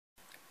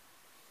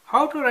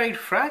How to write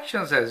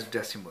fractions as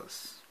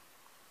decimals?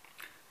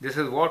 This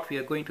is what we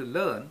are going to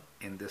learn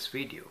in this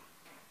video.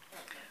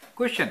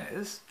 Question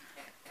is,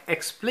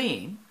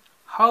 explain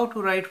how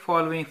to write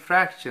following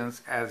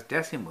fractions as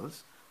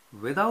decimals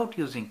without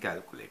using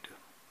calculator.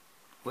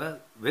 Well,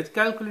 with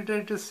calculator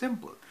it is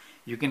simple.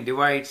 You can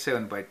divide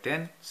 7 by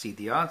 10, see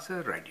the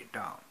answer, write it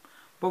down.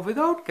 But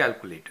without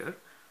calculator,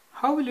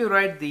 how will you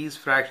write these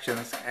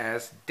fractions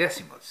as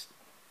decimals?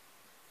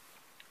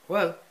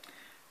 Well,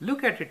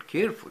 look at it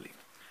carefully.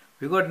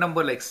 We got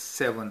number like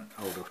 7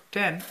 out of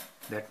 10,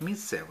 that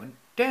means 7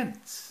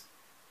 tenths.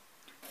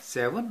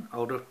 7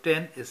 out of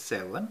 10 is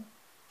 7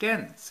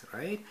 tenths,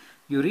 right?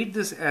 You read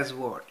this as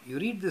what? You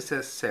read this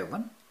as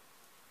 7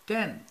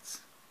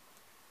 tenths.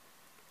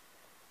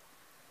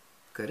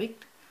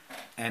 Correct?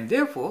 And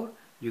therefore,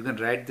 you can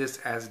write this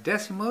as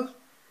decimal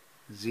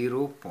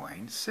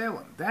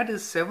 0.7. That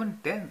is 7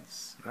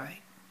 tenths,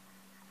 right?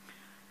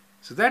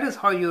 So that is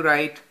how you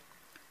write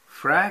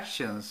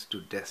fractions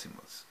to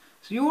decimals.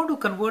 So you want to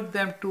convert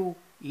them to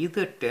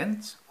either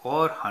tenths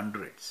or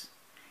hundreds.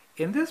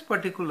 In this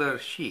particular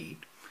sheet,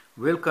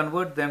 we'll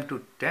convert them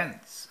to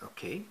tenths,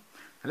 okay?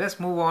 Let's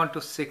move on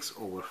to 6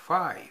 over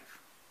 5.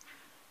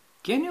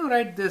 Can you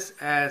write this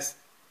as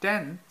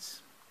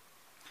tenths?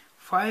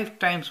 5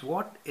 times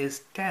what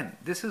is 10?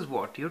 This is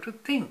what you have to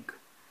think.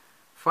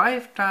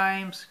 5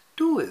 times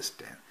 2 is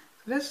 10.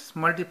 Let's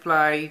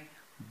multiply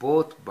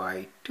both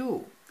by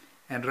 2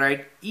 and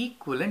write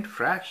equivalent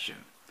fraction.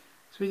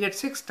 So we get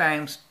 6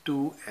 times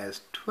 2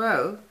 as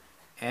 12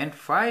 and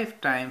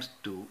 5 times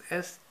 2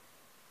 as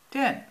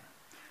 10.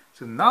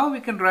 So now we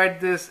can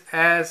write this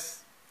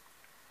as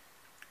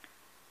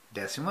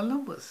decimal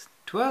numbers.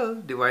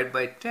 12 divided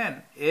by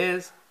 10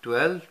 is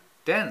 12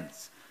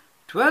 tenths.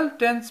 12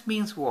 tenths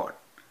means what?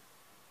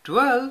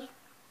 12,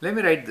 let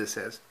me write this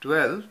as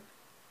 12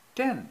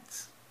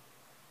 tenths.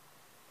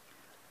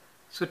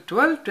 So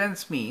 12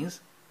 tenths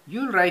means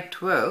you'll write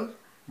 12,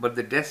 but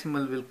the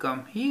decimal will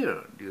come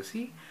here. Do you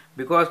see?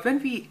 Because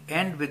when we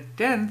end with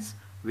tenths,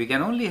 we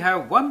can only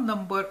have one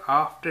number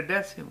after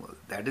decimal.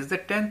 That is the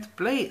 10th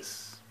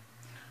place.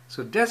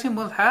 So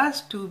decimal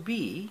has to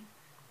be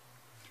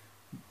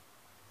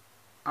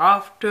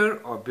after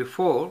or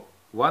before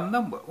one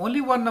number. Only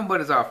one number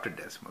is after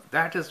decimal.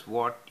 That is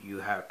what you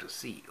have to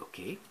see,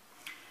 okay?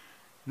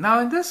 Now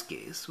in this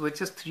case,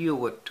 which is 3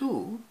 over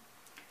 2,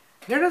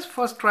 let us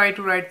first try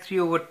to write 3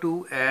 over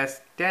 2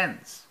 as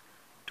tenths.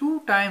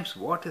 2 times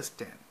what is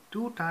 10?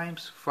 2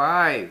 times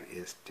 5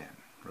 is 10,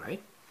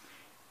 right?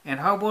 And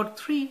how about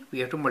 3? We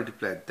have to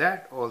multiply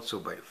that also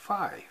by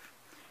 5.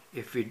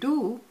 If we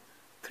do,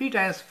 3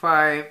 times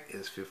 5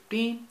 is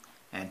 15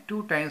 and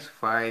 2 times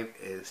 5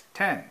 is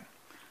 10.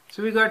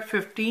 So we got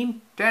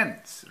 15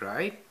 tenths,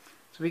 right?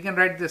 So we can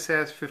write this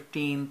as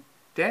 15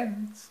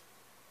 tenths.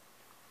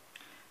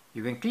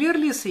 You can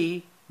clearly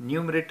see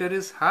numerator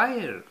is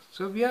higher.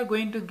 So we are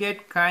going to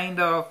get kind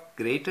of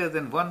greater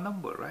than one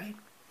number, right?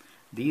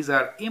 These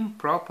are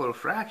improper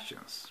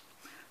fractions.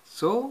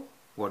 So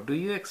what do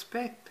you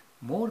expect?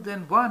 More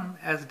than 1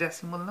 as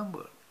decimal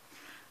number.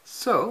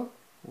 So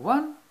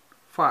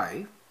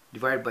 1/5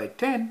 divided by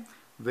 10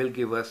 will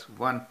give us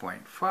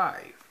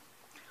 1.5.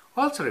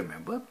 Also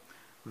remember,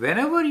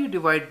 whenever you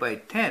divide by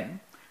 10,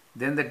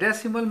 then the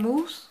decimal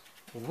moves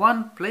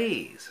one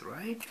place,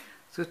 right?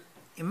 So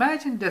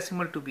imagine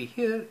decimal to be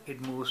here,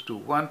 it moves to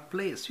one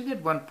place. You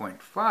get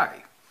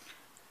 1.5.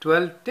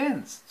 12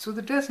 tenths. So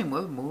the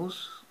decimal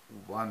moves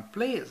one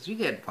place. You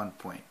get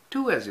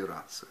 1.2 as your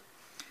answer.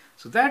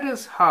 So that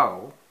is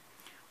how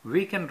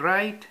we can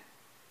write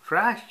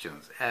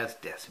fractions as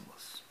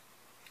decimals.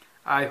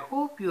 I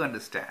hope you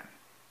understand.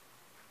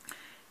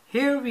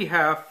 Here we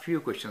have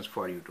few questions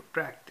for you to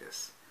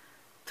practice.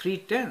 3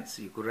 tenths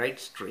you could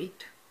write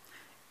straight.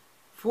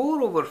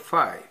 4 over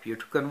 5, you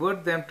have to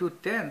convert them to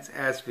tenths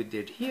as we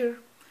did here.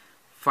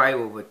 5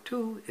 over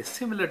 2 is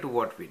similar to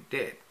what we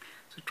did.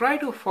 So try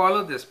to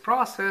follow this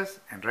process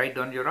and write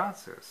down your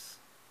answers.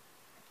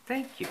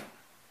 Thank you.